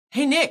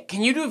Hey Nick,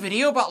 can you do a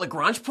video about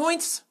Lagrange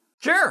points?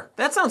 Sure,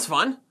 that sounds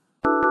fun.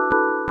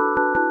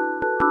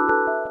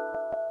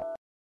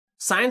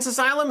 Science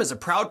Asylum is a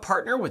proud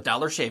partner with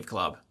Dollar Shave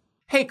Club.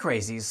 Hey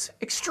crazies,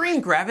 extreme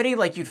gravity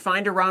like you'd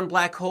find around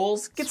black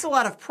holes gets a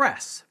lot of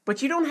press,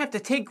 but you don't have to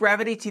take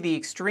gravity to the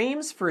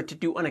extremes for it to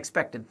do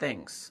unexpected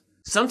things.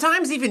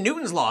 Sometimes even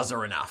Newton's laws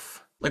are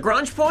enough.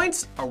 Lagrange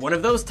points are one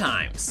of those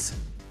times.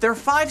 There are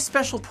 5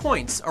 special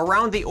points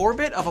around the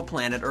orbit of a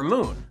planet or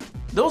moon.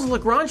 Those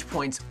Lagrange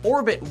points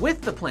orbit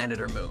with the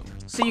planet or moon,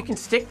 so you can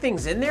stick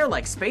things in there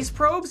like space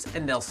probes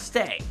and they'll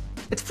stay.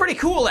 It's pretty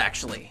cool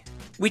actually.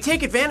 We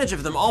take advantage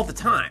of them all the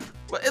time,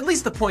 well, at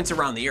least the points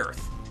around the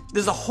Earth.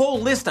 There's a whole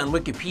list on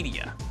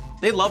Wikipedia.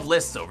 They love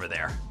lists over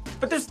there.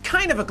 But there's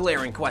kind of a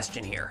glaring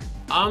question here.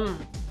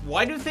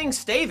 Why do things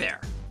stay there?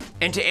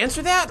 And to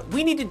answer that,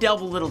 we need to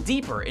delve a little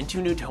deeper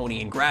into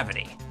Newtonian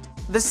gravity.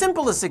 The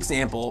simplest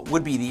example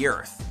would be the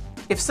Earth.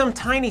 If some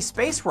tiny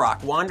space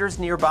rock wanders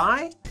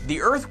nearby, the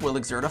Earth will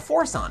exert a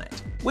force on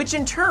it, which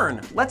in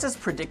turn lets us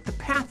predict the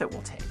path it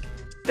will take.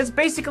 That's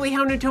basically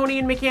how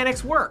Newtonian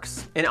mechanics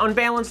works. An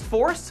unbalanced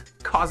force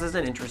causes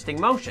an interesting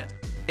motion.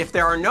 If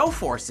there are no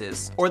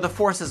forces, or the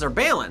forces are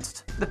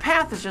balanced, the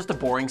path is just a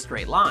boring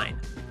straight line.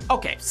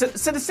 Okay, so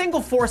the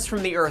single force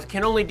from the Earth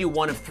can only do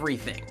one of 3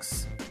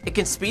 things. It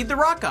can speed the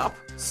rock up,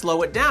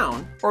 slow it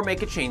down, or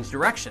make it change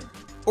direction.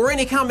 Or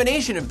any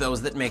combination of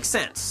those that makes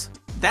sense.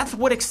 That's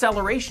what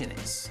acceleration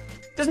is.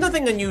 There's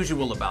nothing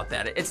unusual about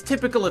that. It's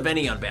typical of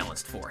any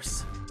unbalanced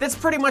force. That's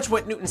pretty much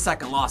what Newton's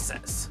second law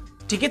says.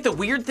 To get the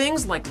weird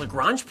things like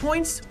Lagrange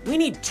points, we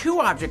need 2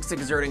 objects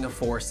exerting a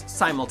force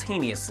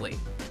simultaneously.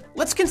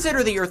 Let's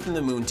consider the Earth and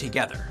the Moon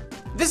together.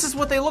 This is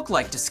what they look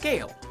like to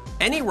scale.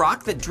 Any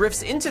rock that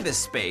drifts into this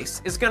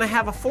space is going to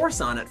have a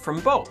force on it from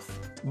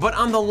both. But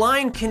on the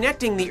line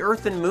connecting the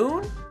Earth and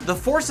Moon, the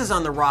forces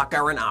on the rock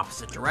are in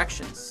opposite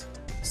directions.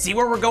 See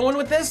where we're going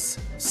with this?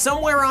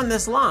 Somewhere on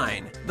this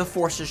line, the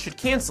forces should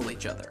cancel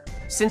each other.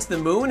 Since the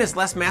Moon is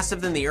less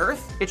massive than the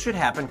Earth, it should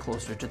happen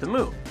closer to the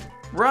Moon.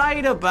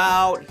 Right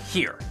about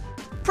here.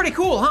 Pretty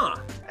cool, huh?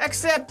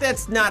 Except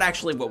that's not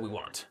actually what we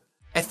want.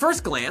 At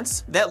first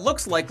glance, that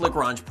looks like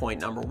Lagrange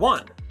point number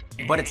 1,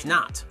 but it's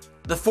not.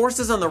 The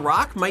forces on the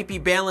rock might be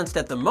balanced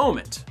at the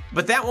moment,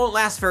 but that won't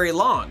last very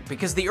long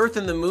because the Earth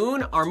and the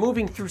Moon are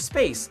moving through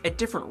space at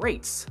different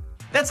rates.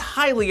 That's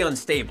highly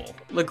unstable.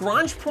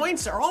 Lagrange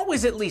points are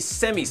always at least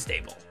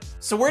semi-stable.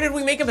 So where did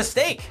we make a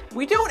mistake?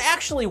 We don't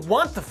actually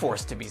want the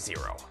force to be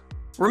 0.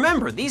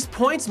 Remember, these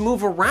points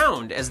move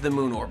around as the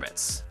Moon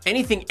orbits.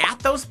 Anything at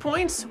those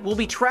points will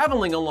be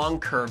traveling along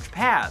curved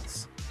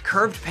paths.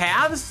 Curved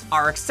paths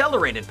are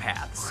accelerated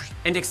paths,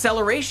 and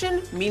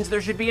acceleration means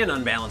there should be an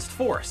unbalanced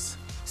force.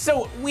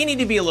 So we need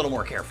to be a little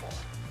more careful.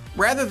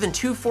 Rather than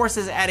 2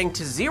 forces adding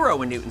to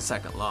 0 in Newton's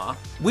second law,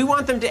 we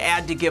want them to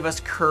add to give us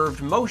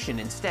curved motion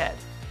instead.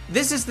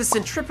 This is the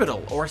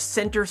centripetal or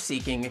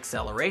center-seeking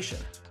acceleration.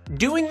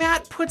 Doing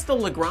that puts the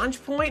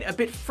Lagrange point a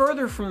bit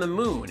further from the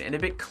Moon and a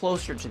bit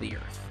closer to the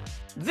Earth.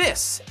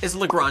 This is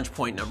Lagrange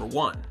point number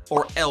 1,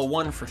 or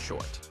L1 for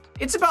short.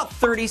 It's about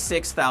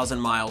 36,000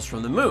 miles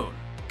from the Moon,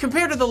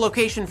 compared to the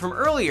location from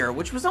earlier,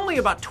 which was only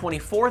about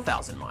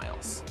 24,000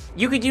 miles.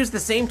 You could use the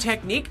same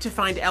technique to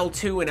find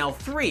L2 and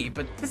L3,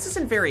 but this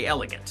isn't very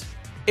elegant.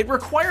 It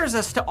requires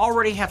us to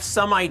already have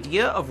some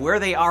idea of where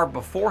they are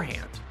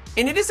beforehand.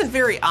 And it isn't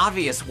very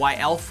obvious why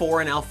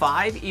L4 and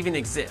L5 even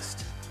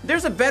exist.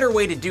 There's a better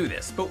way to do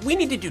this, but we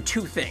need to do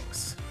 2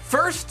 things.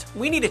 First,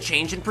 we need a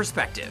change in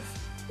perspective.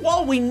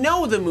 While we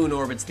know the Moon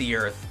orbits the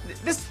Earth,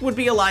 this would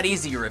be a lot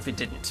easier if it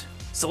didn't.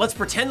 So let's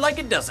pretend like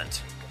it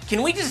doesn't.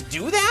 Can we just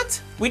do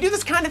that? We do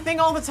this kind of thing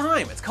all the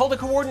time. It's called a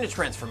coordinate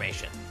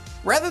transformation.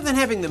 Rather than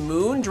having the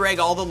Moon drag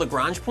all the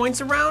Lagrange points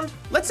around,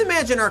 let's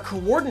imagine our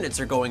coordinates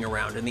are going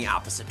around in the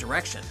opposite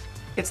direction.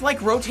 It's like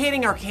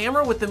rotating our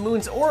camera with the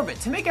Moon's orbit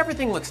to make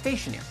everything look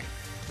stationary.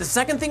 The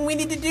second thing we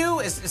need to do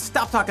is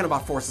stop talking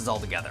about forces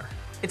altogether.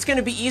 It's going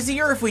to be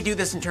easier if we do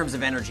this in terms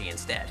of energy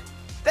instead.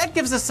 That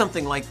gives us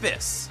something like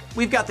this.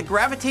 We've got the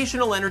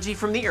gravitational energy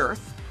from the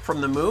Earth,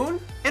 from the Moon,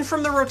 and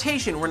from the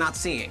rotation we're not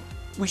seeing.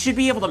 We should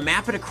be able to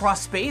map it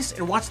across space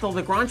and watch the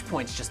Lagrange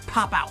points just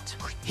pop out.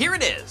 Here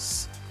it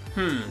is.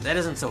 That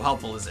isn't so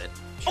helpful, is it?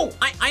 Oh,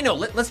 I know,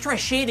 let's try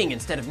shading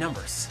instead of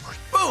numbers.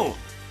 Boom!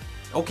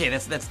 Okay,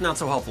 that's not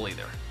so helpful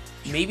either.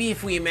 Maybe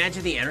if we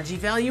imagine the energy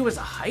value as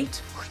a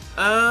height?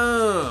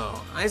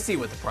 Oh, I see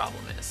what the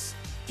problem is.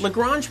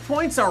 Lagrange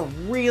points are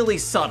really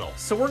subtle,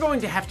 so we're going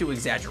to have to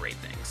exaggerate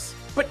things.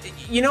 But,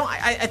 you know,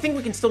 I think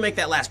we can still make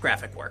that last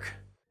graphic work.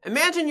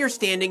 Imagine you're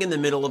standing in the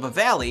middle of a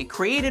valley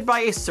created by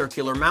a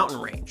circular mountain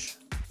range.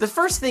 The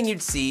first thing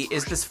you'd see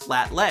is this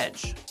flat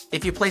ledge.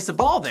 If you place a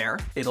ball there,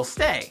 it'll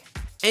stay.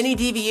 Any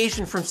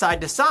deviation from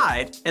side to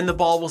side, and the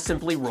ball will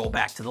simply roll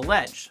back to the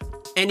ledge.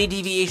 Any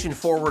deviation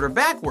forward or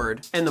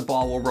backward, and the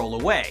ball will roll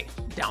away,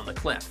 down the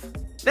cliff.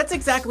 That's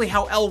exactly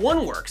how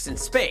L1 works in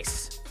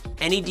space.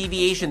 Any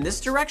deviation this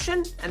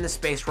direction, and the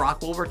space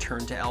rock will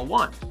return to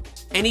L1.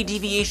 Any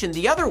deviation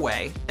the other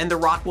way, and the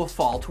rock will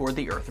fall toward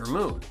the Earth or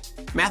Moon.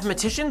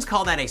 Mathematicians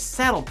call that a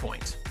saddle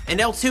point, And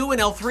L2 and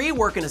L3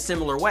 work in a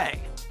similar way.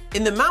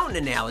 In the mountain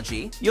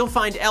analogy, you'll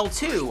find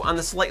L2 on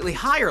the slightly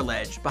higher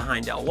ledge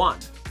behind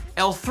L1.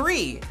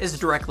 L3 is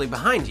directly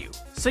behind you,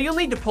 so you'll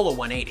need to pull a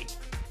 180.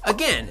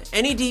 Again,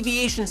 any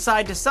deviation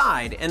side to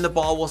side and the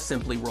ball will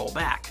simply roll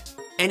back.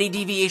 Any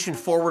deviation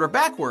forward or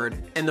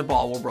backward and the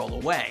ball will roll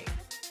away.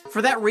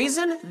 For that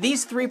reason,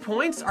 these 3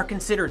 points are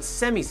considered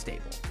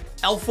semi-stable.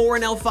 L4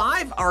 and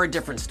L5 are a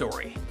different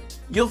story.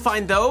 You'll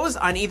find those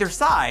on either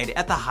side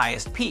at the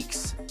highest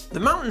peaks. The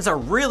mountains are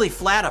really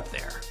flat up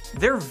there.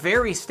 They're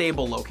very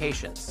stable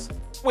locations.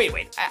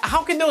 Wait,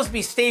 how can those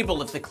be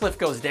stable if the cliff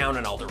goes down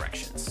in all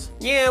directions?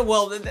 Yeah,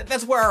 well,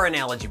 that's where our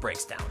analogy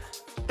breaks down.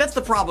 That's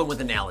the problem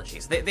with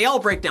analogies. They all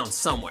break down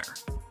somewhere.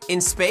 In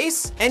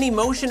space, any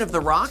motion of the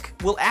rock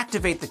will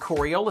activate the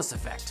Coriolis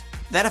effect.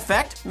 That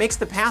effect makes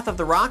the path of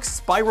the rock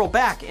spiral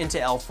back into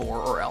L4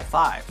 or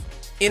L5.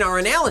 In our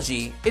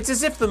analogy, it's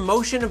as if the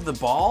motion of the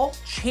ball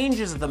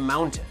changes the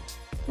mountain,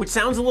 which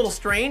sounds a little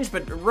strange,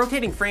 but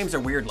rotating frames are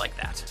weird like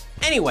that.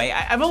 Anyway,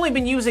 I've only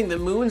been using the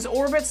moon's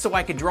orbit so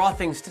I could draw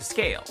things to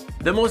scale.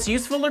 The most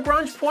useful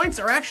Lagrange points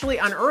are actually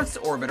on Earth's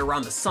orbit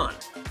around the sun.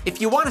 If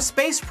you want a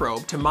space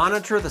probe to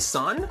monitor the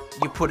sun,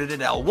 you put it at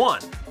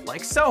L1,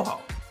 like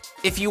SOHO.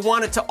 If you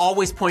want it to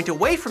always point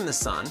away from the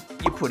sun,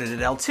 you put it at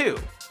L2,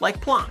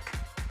 like Planck.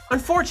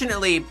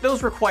 Unfortunately,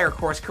 those require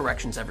course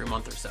corrections every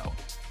month or so.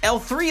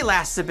 L3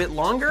 lasts a bit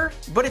longer,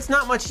 but it's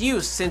not much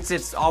use since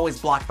it's always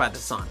blocked by the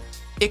sun.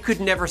 It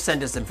could never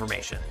send us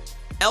information.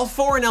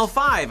 L4 and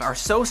L5 are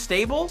so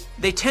stable,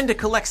 they tend to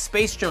collect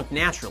space junk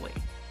naturally.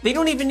 They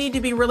don't even need to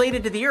be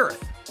related to the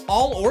Earth.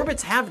 All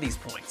orbits have these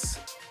points.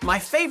 My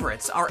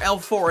favorites are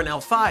L4 and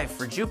L5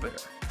 for Jupiter.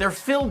 They're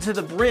filled to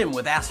the brim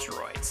with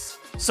asteroids.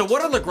 So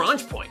what are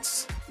Lagrange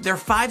points? They're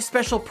 5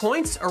 special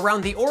points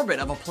around the orbit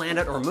of a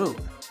planet or moon.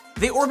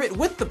 They orbit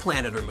with the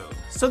planet or moon,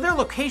 so they're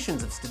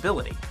locations of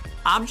stability.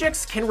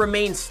 Objects can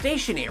remain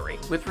stationary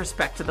with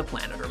respect to the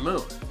planet or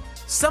moon.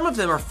 Some of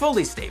them are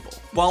fully stable,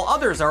 while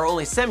others are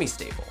only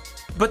semi-stable.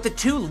 But the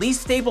 2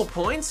 least stable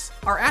points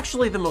are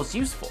actually the most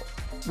useful.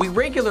 We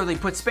regularly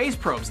put space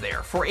probes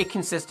there for a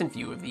consistent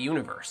view of the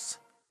universe.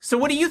 So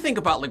what do you think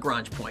about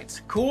Lagrange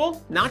points?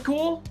 Cool? Not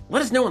cool?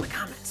 Let us know in the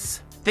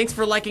comments. Thanks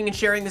for liking and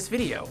sharing this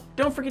video.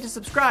 Don't forget to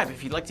subscribe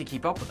if you'd like to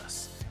keep up with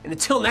us. And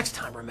until next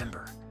time,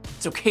 remember,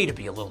 it's okay to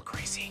be a little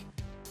crazy.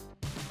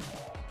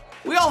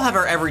 We all have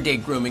our everyday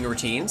grooming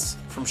routines,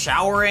 from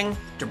showering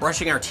to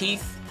brushing our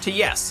teeth to,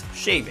 yes,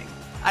 shaving.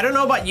 I don't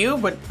know about you,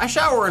 but I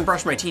shower and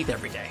brush my teeth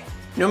every day.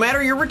 No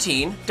matter your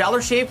routine,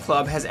 Dollar Shave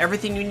Club has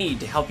everything you need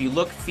to help you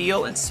look,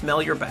 feel, and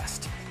smell your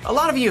best. A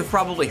lot of you have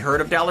probably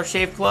heard of Dollar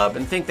Shave Club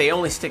and think they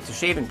only stick to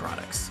shaving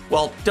products.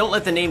 Well, don't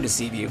let the name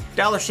deceive you.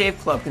 Dollar Shave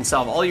Club can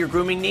solve all your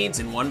grooming needs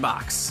in one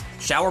box.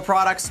 Shower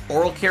products,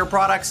 oral care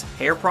products,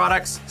 hair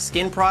products,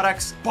 skin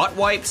products, butt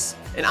wipes,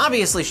 and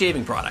obviously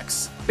shaving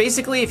products.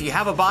 Basically, if you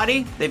have a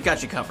body, they've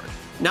got you covered.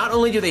 Not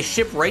only do they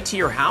ship right to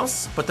your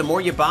house, but the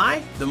more you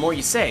buy, the more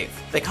you save.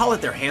 They call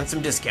it their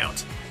handsome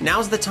discount.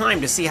 Now's the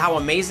time to see how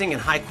amazing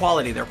and high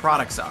quality their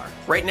products are.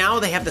 Right now,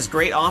 they have this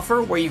great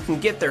offer where you can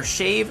get their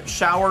shave,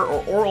 shower,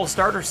 or oral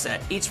starter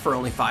set each for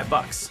only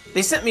 $5.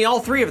 They sent me all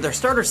 3 of their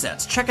starter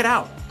sets. Check it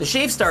out. The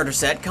shave starter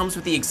set comes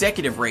with the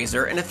executive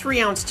razor and a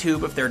 3-ounce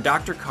tube of their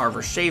Dr.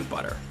 Carver shave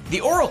butter.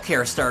 The oral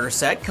care starter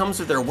set comes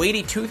with their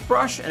weighty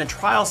toothbrush and a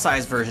trial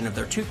size version of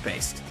their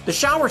toothpaste. The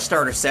shower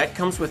starter set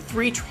comes with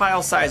 3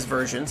 trial size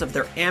versions of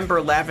their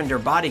amber lavender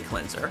body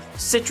cleanser,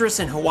 citrus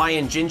and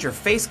Hawaiian ginger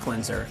face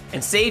cleanser,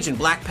 and sage and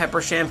black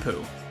pepper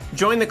shampoo.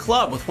 Join the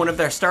club with one of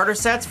their starter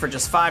sets for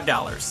just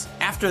 $5.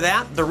 After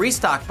that, the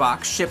restock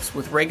box ships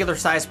with regular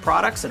sized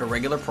products at a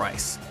regular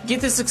price.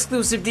 Get this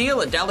exclusive deal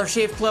at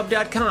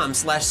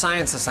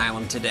dollarshaveclub.com/Science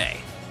Asylum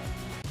today.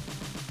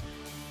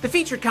 The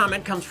featured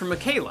comment comes from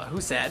Mikayla,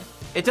 who said,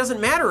 "It doesn't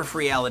matter if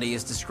reality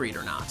is discrete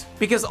or not,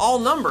 because all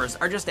numbers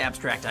are just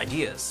abstract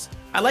ideas.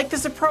 I like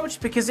this approach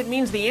because it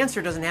means the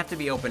answer doesn't have to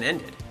be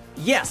open-ended.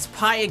 Yes,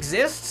 pi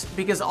exists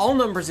because all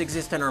numbers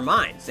exist in our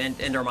minds,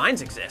 and our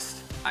minds exist.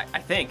 I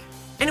think.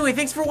 Anyway,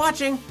 thanks for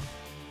watching.